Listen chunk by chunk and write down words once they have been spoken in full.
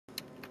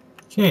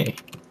Okay.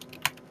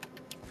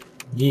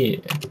 Yeah.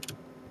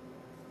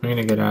 I'm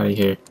gonna get out of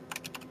here.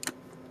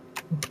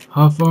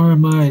 How far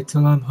am I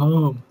till I'm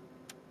home?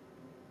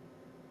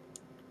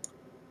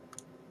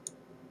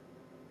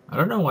 I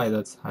don't know why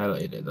that's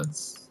highlighted.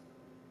 That's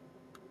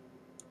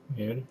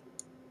weird.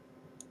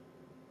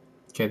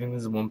 Okay, I think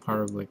this is one part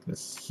of like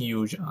this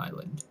huge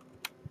island.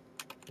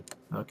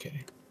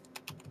 Okay.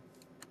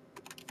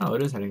 Oh,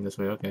 it is heading this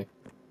way. Okay.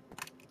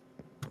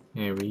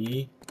 Here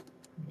we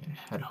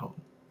head home.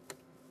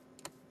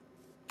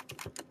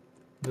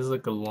 This is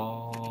like a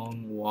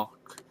long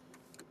walk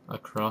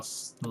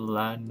across the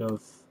land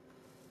of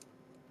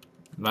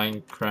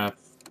Minecraft,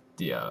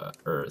 the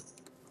Earth.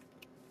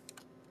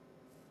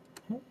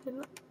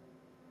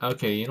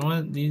 Okay, you know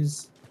what?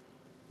 These,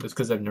 just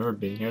because I've never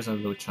been here, some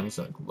little chunks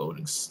are like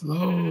loading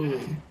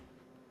slowly.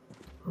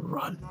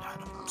 Run,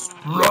 animals,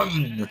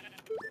 run!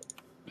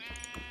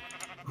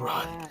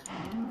 Run.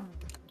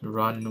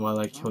 Run while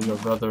I kill your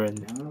brother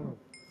and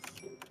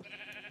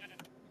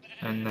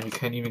I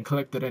can't even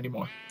collect it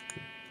anymore.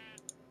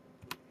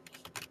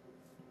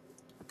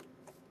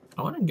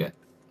 I want to get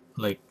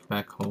like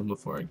back home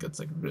before it gets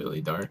like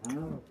really dark.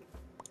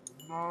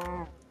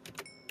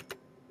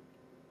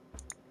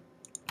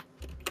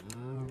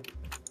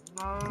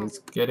 It's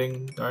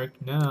getting dark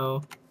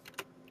now.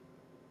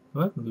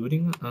 Do I have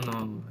looting? Oh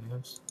no, I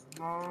have...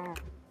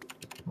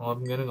 Well,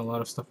 I'm getting a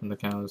lot of stuff from the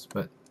cows,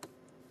 but...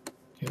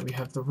 Okay, we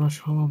have to rush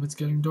home, it's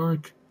getting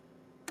dark.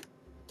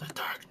 The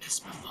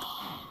darkness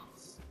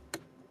befalls.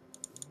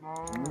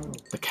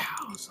 The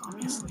cows,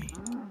 obviously.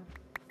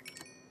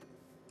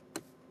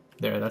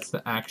 There, that's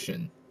the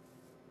action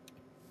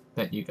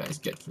that you guys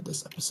get for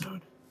this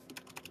episode.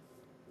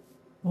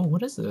 Oh,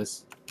 what is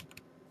this?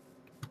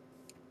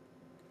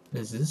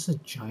 Is this a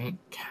giant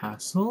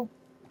castle?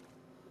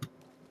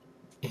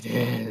 It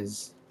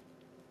is.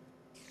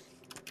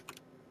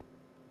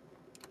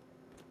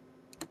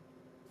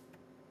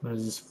 What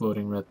is this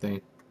floating red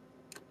thing?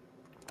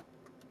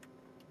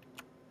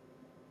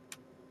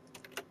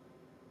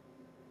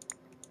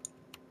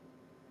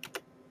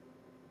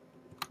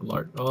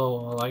 Large.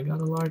 Oh, well, I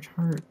got a large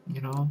heart,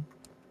 you know?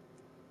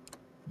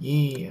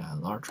 Yeah,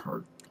 large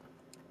heart.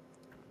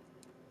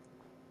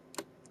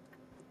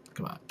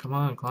 Come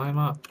on, climb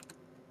up.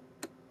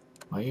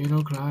 Why you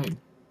no climb?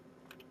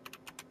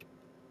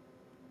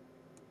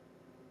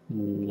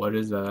 What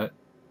is that?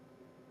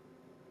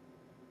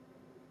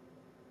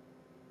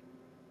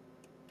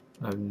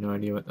 I have no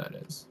idea what that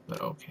is,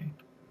 but okay.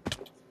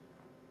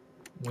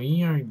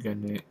 We are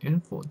gonna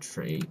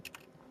infiltrate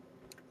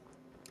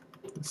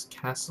this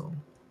castle.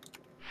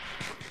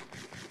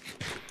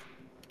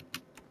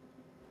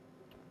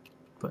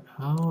 But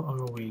how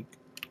are we...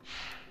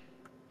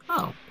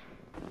 Oh.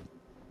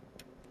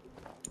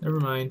 Never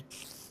mind.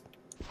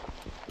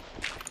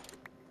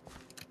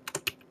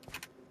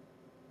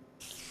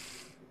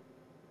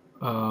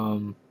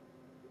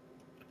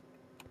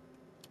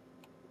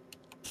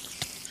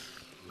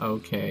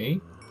 Okay.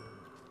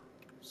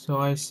 So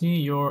I see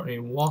you're a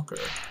walker.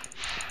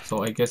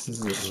 So I guess this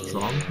is a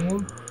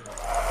stronghold?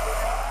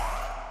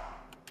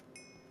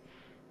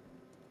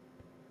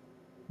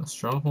 A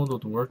stronghold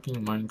with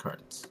working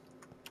minecarts.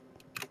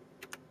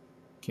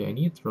 Okay, I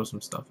need to throw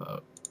some stuff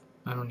out.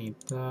 I don't need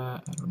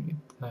that, I don't need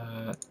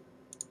that.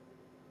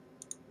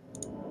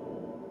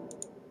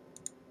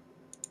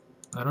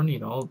 I don't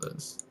need all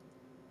this.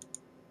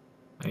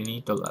 I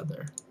need the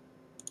leather.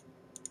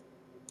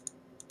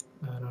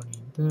 I don't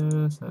need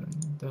this, I don't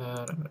need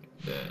that, I don't need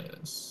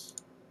this.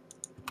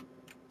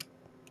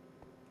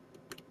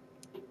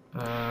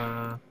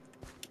 I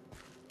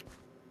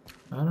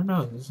don't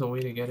know, is this a way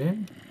to get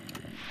in?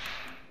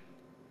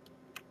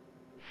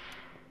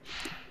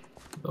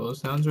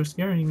 Those sounds are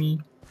scaring me.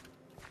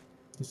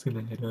 Just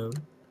gonna head out.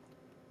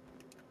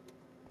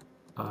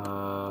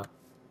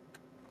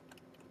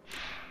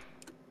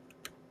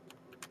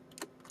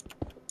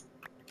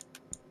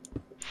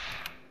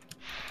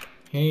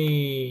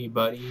 Hey,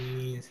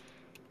 buddies.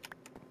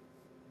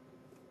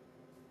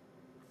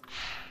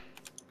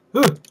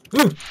 What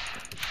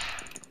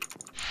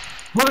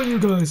are you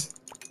guys?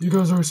 You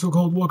guys are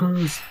so-called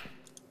walkers.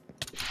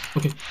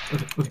 Okay.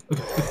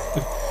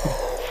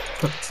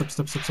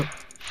 Stop.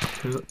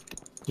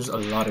 There's a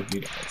lot of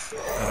you guys.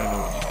 I don't know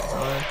what you guys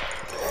are.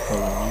 But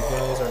when you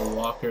guys are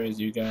walkers,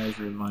 you guys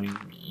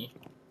remind me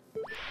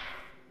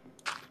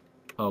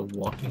of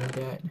Walking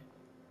Dead.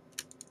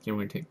 Okay, we're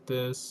gonna take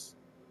this.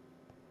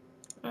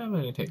 I'm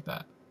gonna take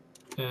that.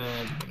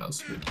 And everything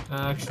else good.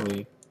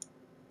 Actually,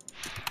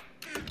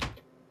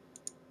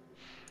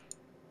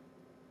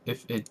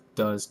 if it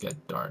does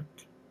get dark,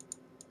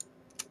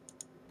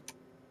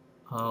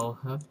 I'll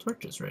have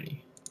torches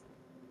ready.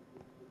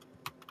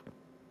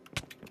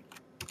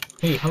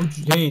 Hey,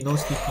 hey, no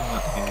sneaking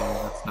up, man,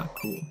 that's not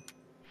cool.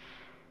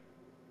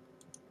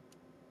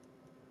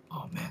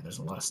 Oh man, there's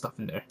a lot of stuff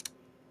in there.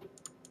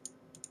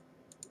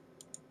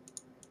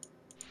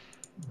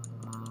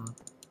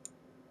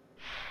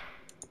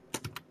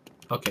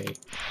 Okay,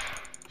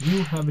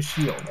 you have a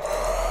shield.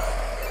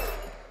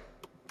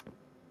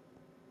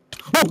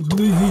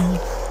 please.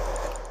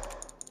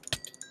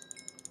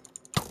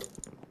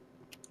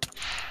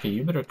 Okay,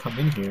 you better come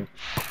in here.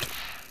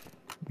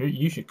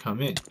 You should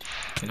come in,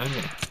 and I'm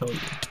gonna kill you,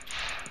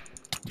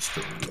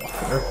 Mr.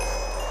 Walker.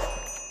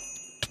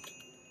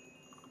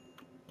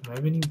 Do I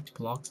have any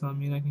blocks on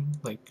me that I can,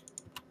 like...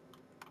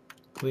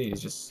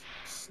 Please, just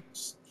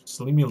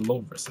leave me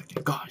alone for a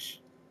second.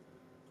 Gosh.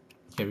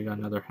 Okay, we got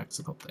another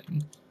hexacle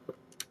thing.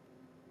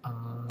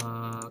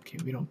 Okay,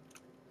 we don't...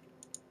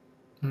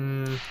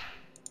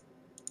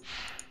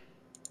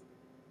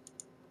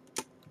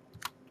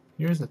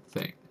 Here's the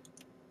thing.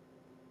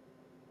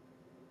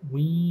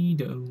 We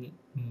don't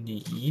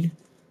need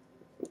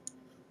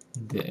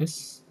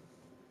this.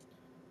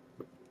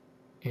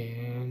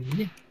 And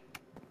yeah.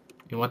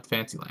 You want the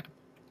fancy lamp.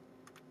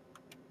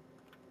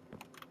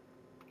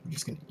 I'm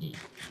just gonna eat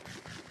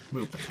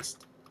real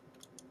fast.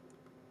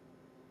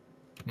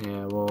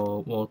 Yeah,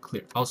 we'll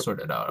clear. I'll sort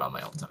it out on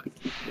my own time.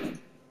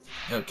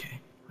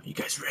 Okay, are you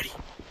guys ready?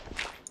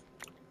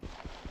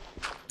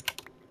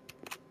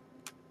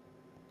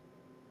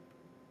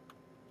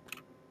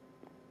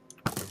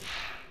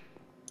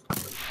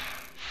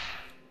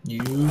 You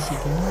should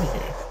get right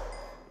here.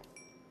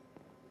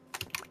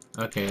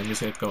 Okay, I'm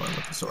just gonna go in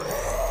with the sword.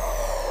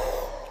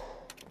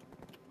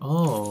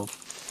 Oh.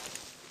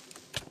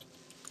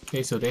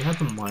 Okay, so they have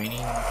the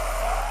mining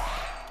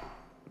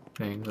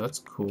thing. That's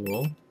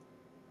cool.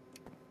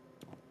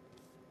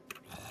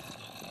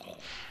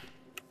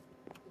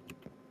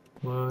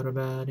 What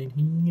about in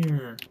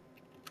here?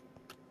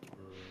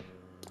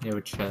 You have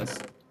a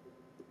chest.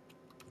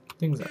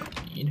 Things I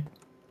don't need.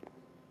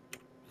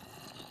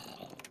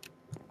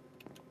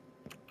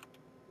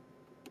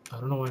 I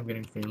don't know why I'm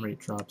getting frame rate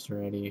drops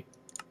already.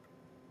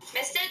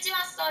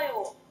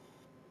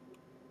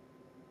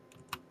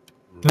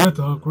 That's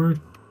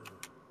awkward.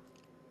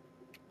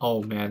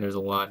 Oh man, there's a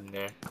lot in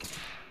there.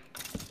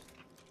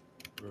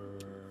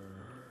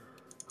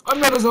 I'm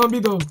not a zombie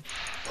though.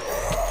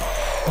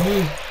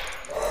 Hey,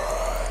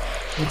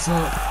 what's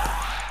up?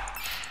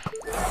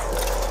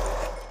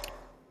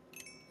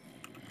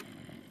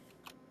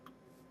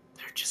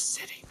 They're just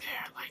sitting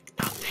there like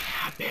nothing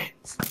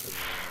happens.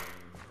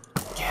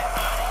 Get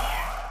out of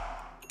here.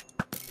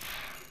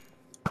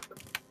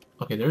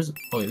 Okay,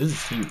 this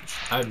is huge.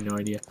 I have no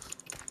idea.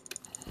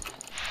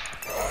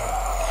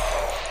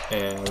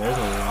 Yeah, there's a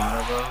lot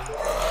of them,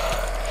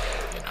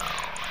 but, you know,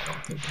 I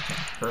don't think they can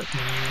hurt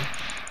me.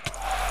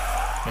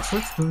 My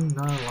sword's doing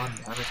not a lot of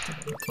damage to them,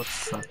 that's what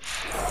sucks.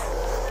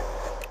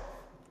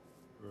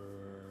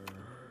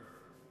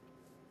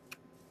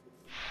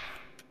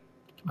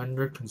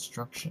 Under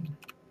construction.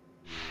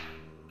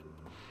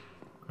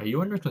 Are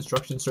you under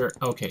construction, sir?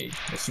 Okay,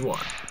 yes you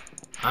are.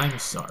 I'm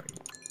sorry.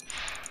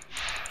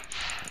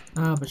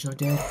 Ah, but you're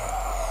dead. You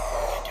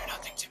can do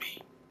nothing to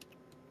me.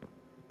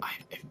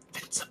 I'm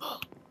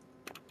invincible.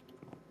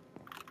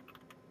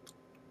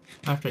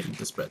 After I eat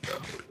this bread,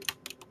 though.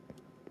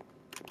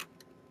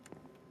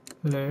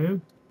 Hello?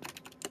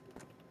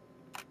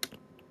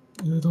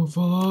 Don't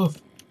fall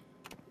off.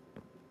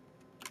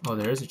 Oh,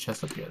 there is a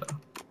chest up here, though.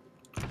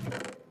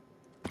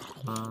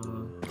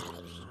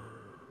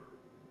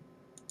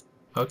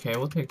 Okay,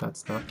 we'll take that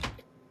stuff.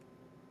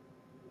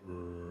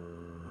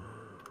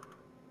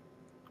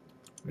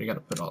 We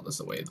gotta put all this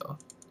away, though.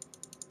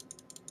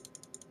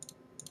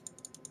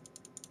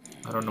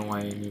 I don't know why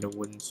I need a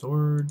wooden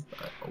sword,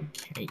 but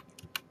okay.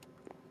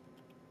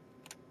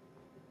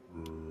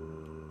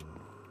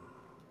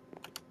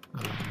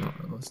 No,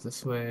 it goes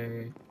this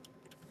way.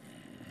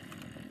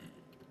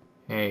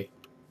 Hey.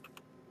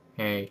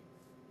 Hey.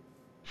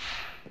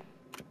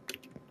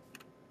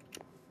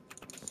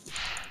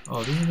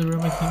 Oh, this is the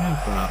room I came in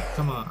from.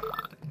 Come on.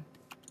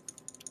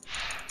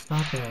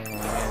 Stop it.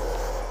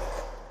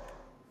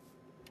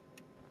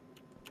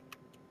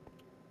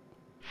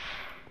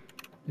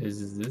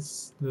 Is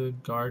this the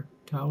guard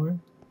tower?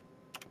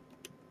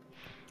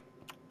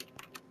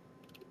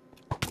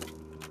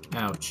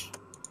 Ouch.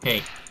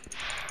 Hey.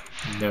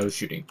 No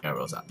shooting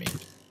arrows at me.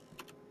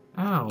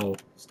 Ow.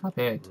 Stop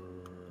it.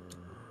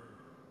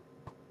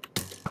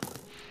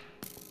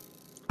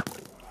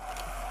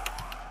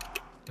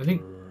 I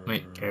think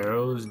my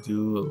arrows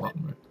do a lot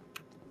more.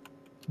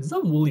 Is that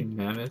a woolly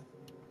mammoth?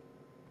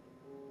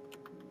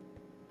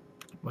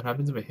 What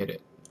happens if I hit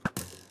it?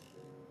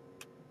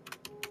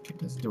 Okay, it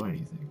doesn't do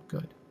anything.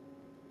 Good.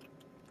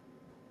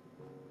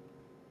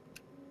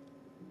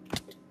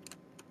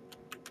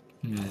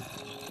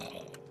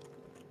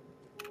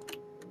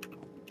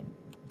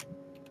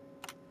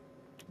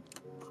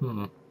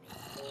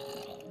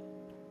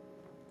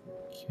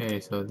 Okay,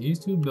 so these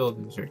two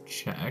buildings are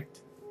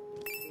checked.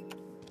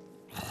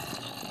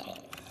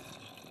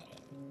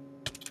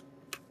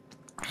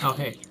 Oh,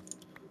 hey.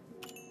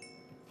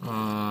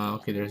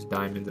 Okay, there's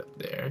diamonds up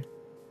there.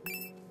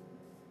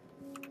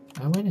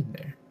 I went in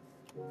there.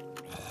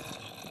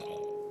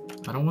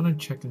 I don't want to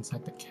check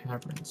inside the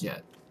caverns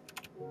yet.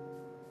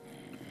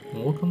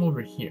 We'll come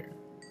over here.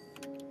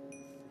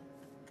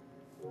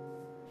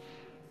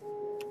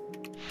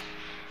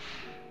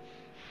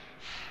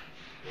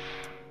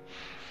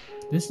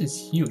 This is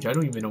huge. I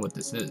don't even know what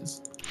this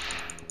is.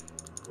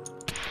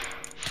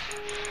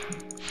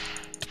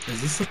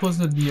 Is this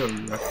supposed to be a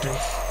reference?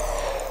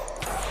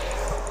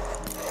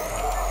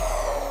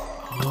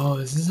 Oh,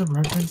 is this a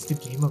reference to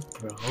Game of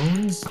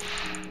Thrones?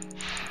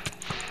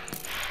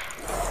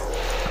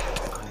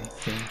 I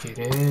think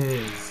it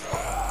is.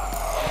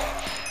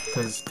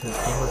 Because Game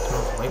of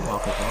Thrones White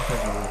Walkers are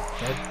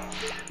dead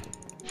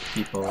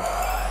people.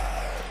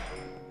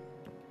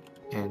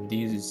 And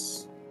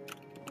these,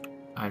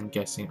 I'm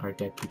guessing, are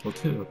dead people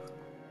too.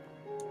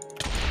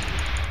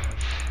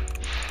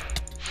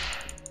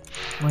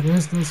 What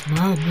is this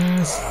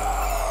madness?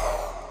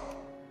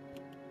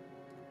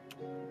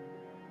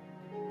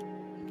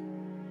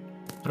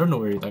 I don't know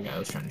where that guy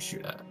was trying to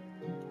shoot at.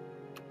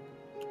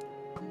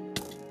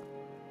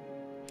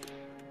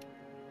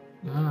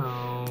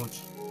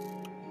 Ouch.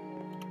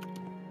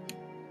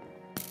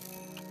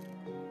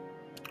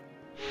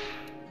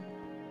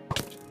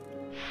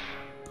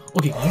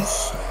 Okay, you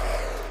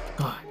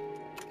God.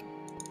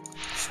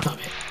 Stop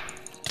it.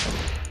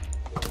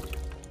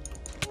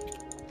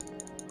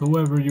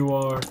 Whoever you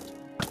are.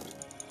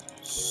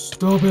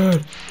 Stop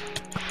it.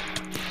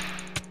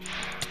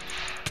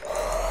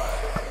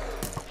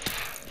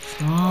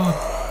 Stop.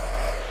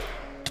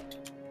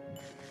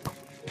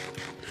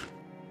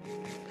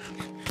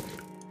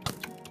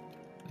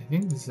 I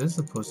think this is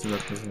supposed to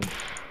represent.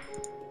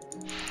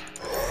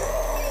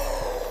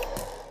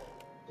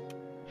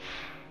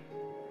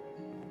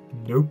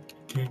 Nope,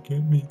 can't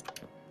get me.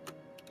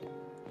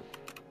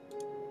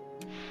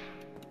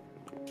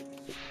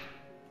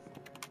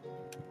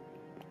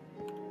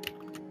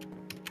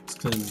 It's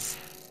because.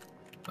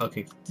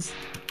 Okay, this.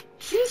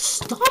 You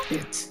stop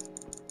it!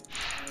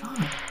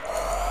 God.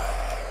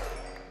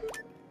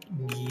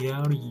 Get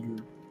out of here.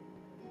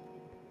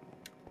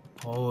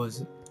 Oh,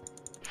 is it?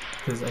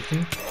 Because I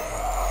think.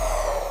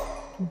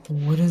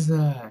 What is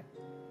that?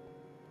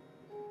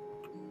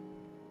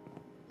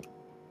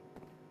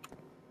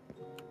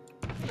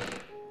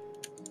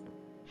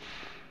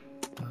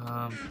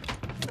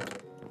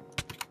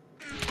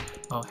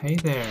 Oh, hey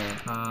there.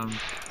 Yeah, I'm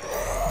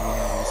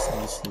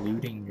just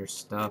looting your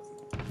stuff.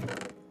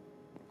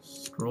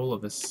 Scroll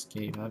of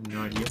escape. I have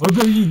no idea.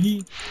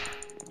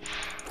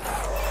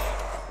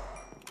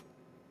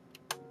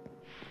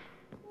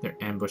 They're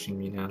ambushing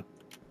me now.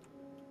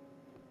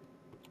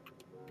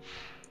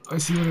 I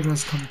see what it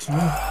has come to.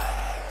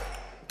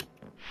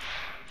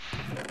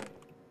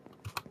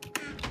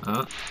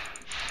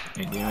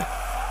 Damn it.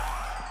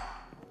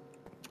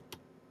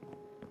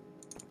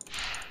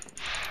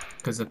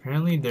 Because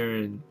apparently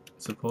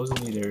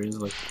supposedly there is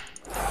like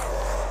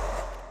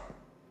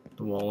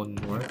the wall in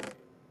north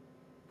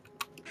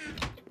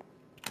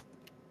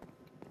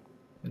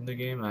in the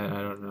game. I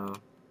don't know.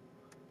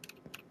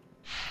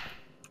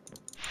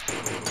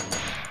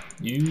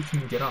 You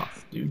can get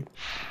off, dude.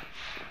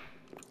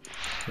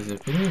 Because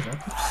if it is,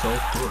 that'd be so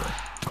cool.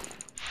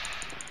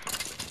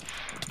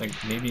 Like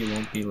maybe it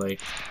won't be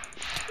like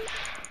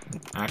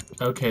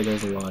okay,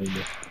 there's a lot of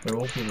you. There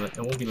won't be like,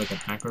 it won't be like an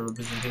accurate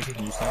representation.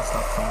 Can you stop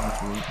trying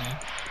to read me,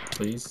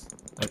 please?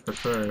 I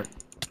prefer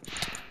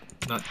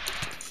not.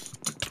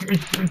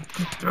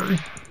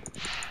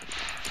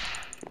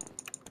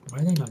 Why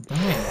are they not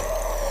dying?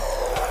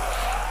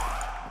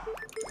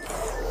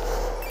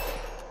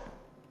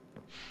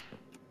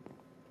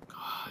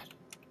 God.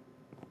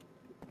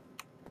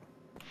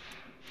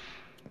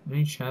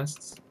 Any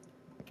chests?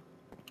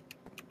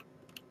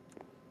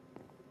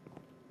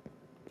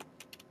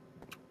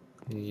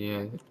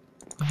 Yeah.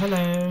 Oh, hello.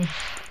 I'm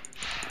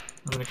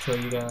gonna kill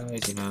you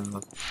guys, you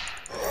know.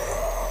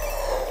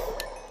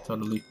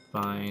 Totally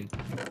fine.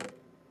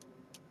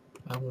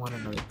 I want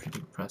another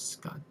printing press,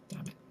 god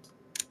damn it.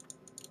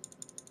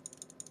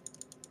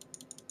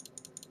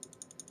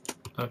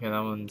 Okay,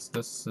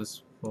 this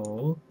is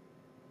full.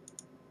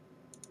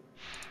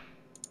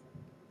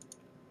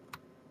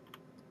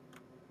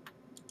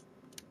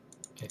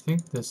 I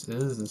think this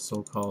is the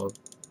so-called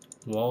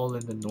wall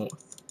in the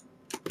north.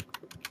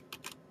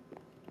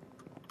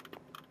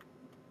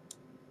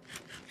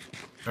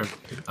 Or,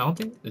 I don't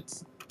think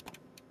it's...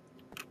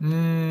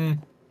 I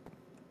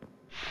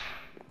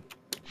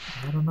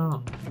don't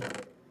know.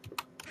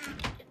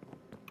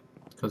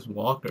 Because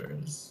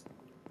walkers.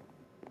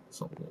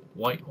 So,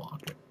 White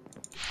Walker.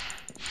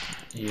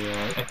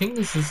 Yeah, I think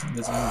this is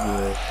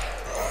the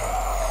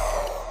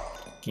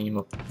Game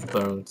of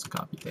Thrones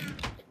copy thing.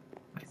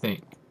 I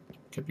think.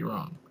 Could be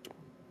wrong.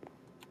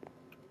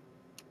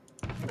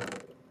 But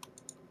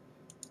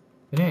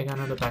hey, I got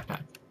another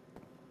backpack.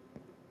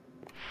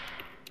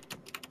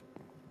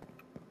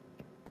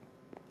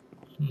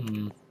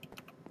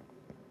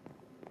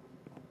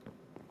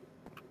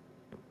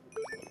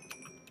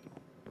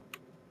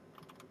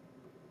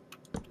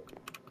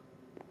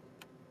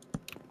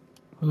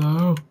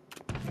 Hello?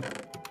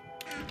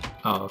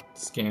 Oh,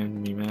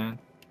 scammed me, man.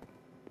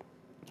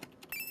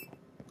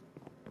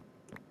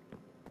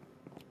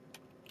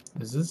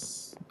 Is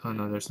this... Oh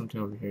no, there's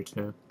something over here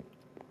too.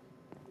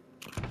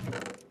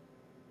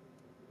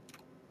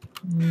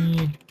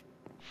 Me.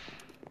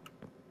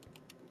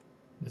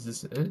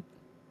 Is this it?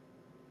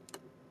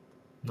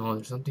 No,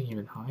 there's something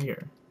even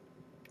higher.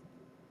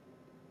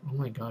 Oh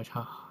my gosh,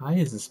 how high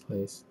is this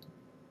place?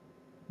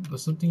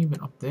 There's something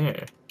even up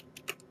there.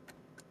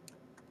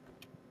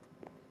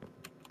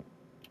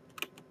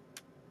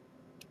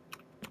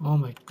 Oh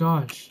my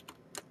gosh.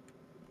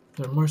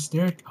 There are more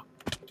stairs. Oh.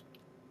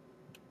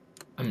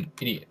 I'm an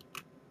idiot.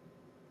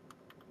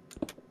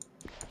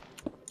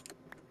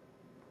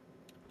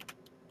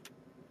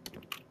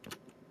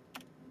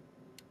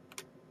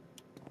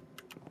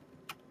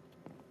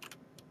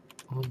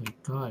 Oh my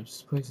gosh,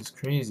 this place is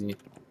crazy.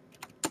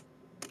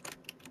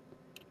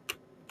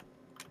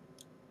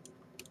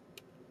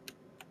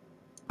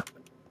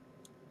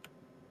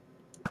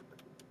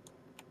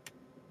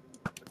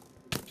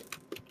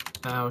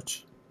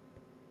 Ouch.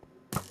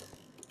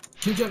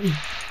 Can't get me!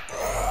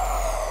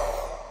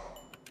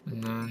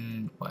 And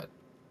then, what?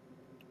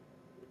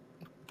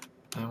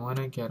 I want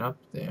to get up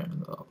there,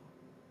 though.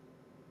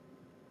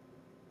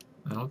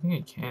 I don't think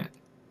I can.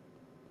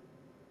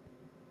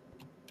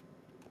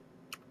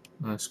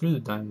 Screw the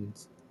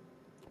diamonds.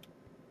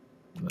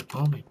 But,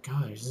 oh my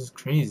gosh, this is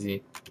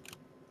crazy.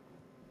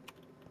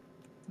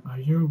 Are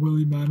you a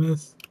woolly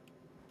mammoth?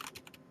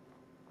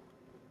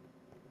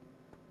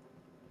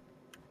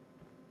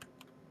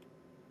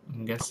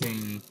 I'm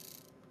guessing...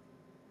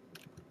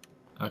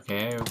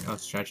 Okay, I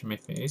was stretching my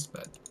face,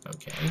 but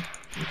okay.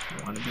 If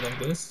you want to be like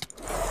this.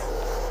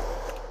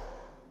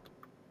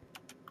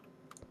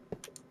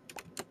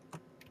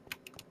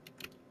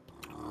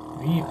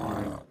 We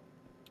are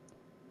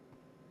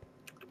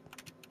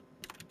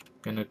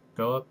gonna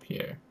go up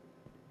here.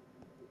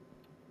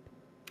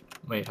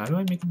 Wait, how do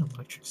I make an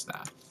electric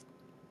staff?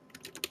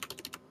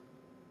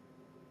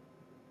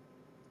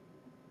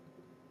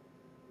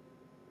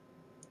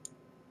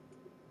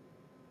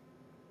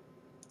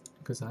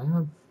 Because I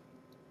have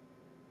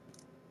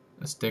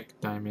a stick,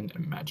 diamond,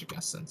 and magic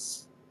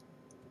essence.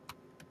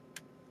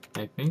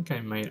 I think I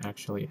might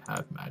actually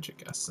have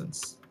magic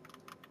essence.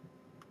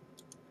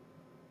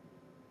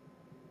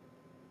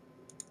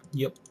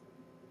 Yep.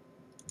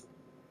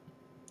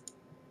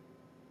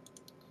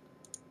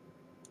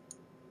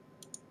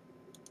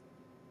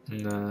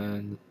 And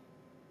then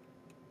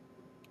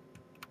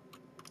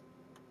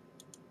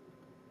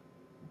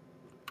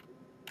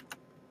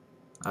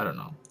I don't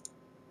know.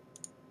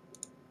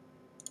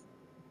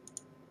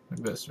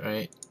 Like this,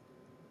 right?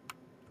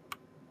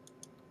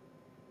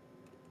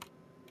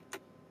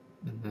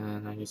 And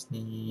then I just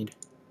need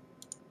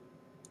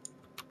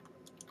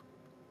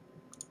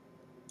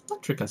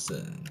electric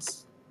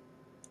essence.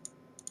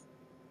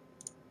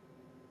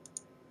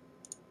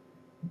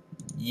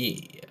 Yeah.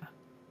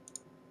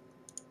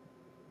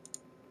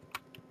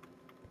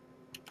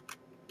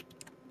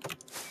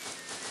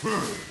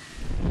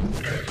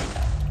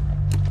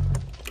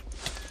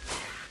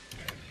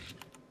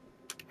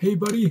 Hey,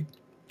 buddy.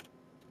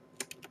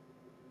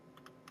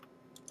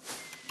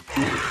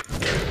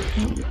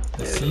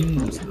 It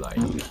seems like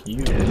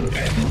you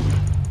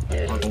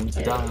are going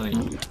to die.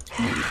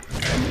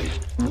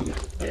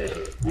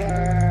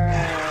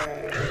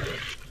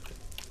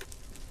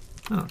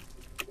 Huh.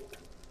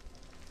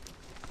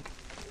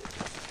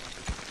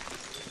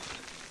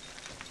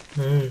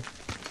 Hey.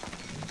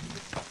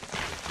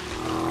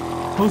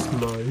 How's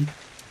life?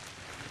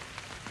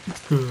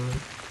 It's good.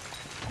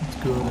 It's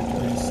good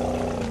at least.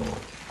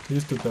 I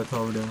just took that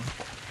tower down.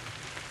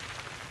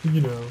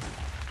 You know.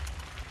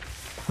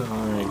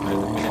 Alright guys,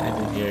 I'm gonna end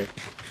it here.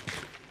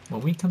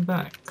 When we come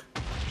back,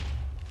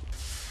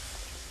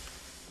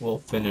 we'll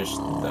finish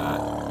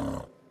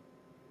that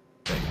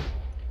thing.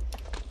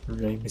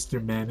 Right,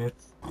 Mr.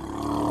 Mammoth?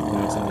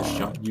 I accidentally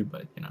shot you,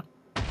 but you know.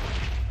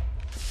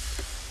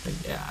 But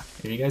yeah,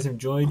 if you guys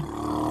enjoyed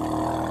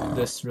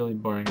this really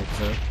boring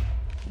episode,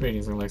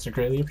 ratings and likes are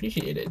greatly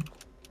appreciated.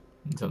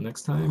 Until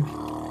next time,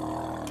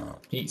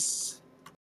 peace.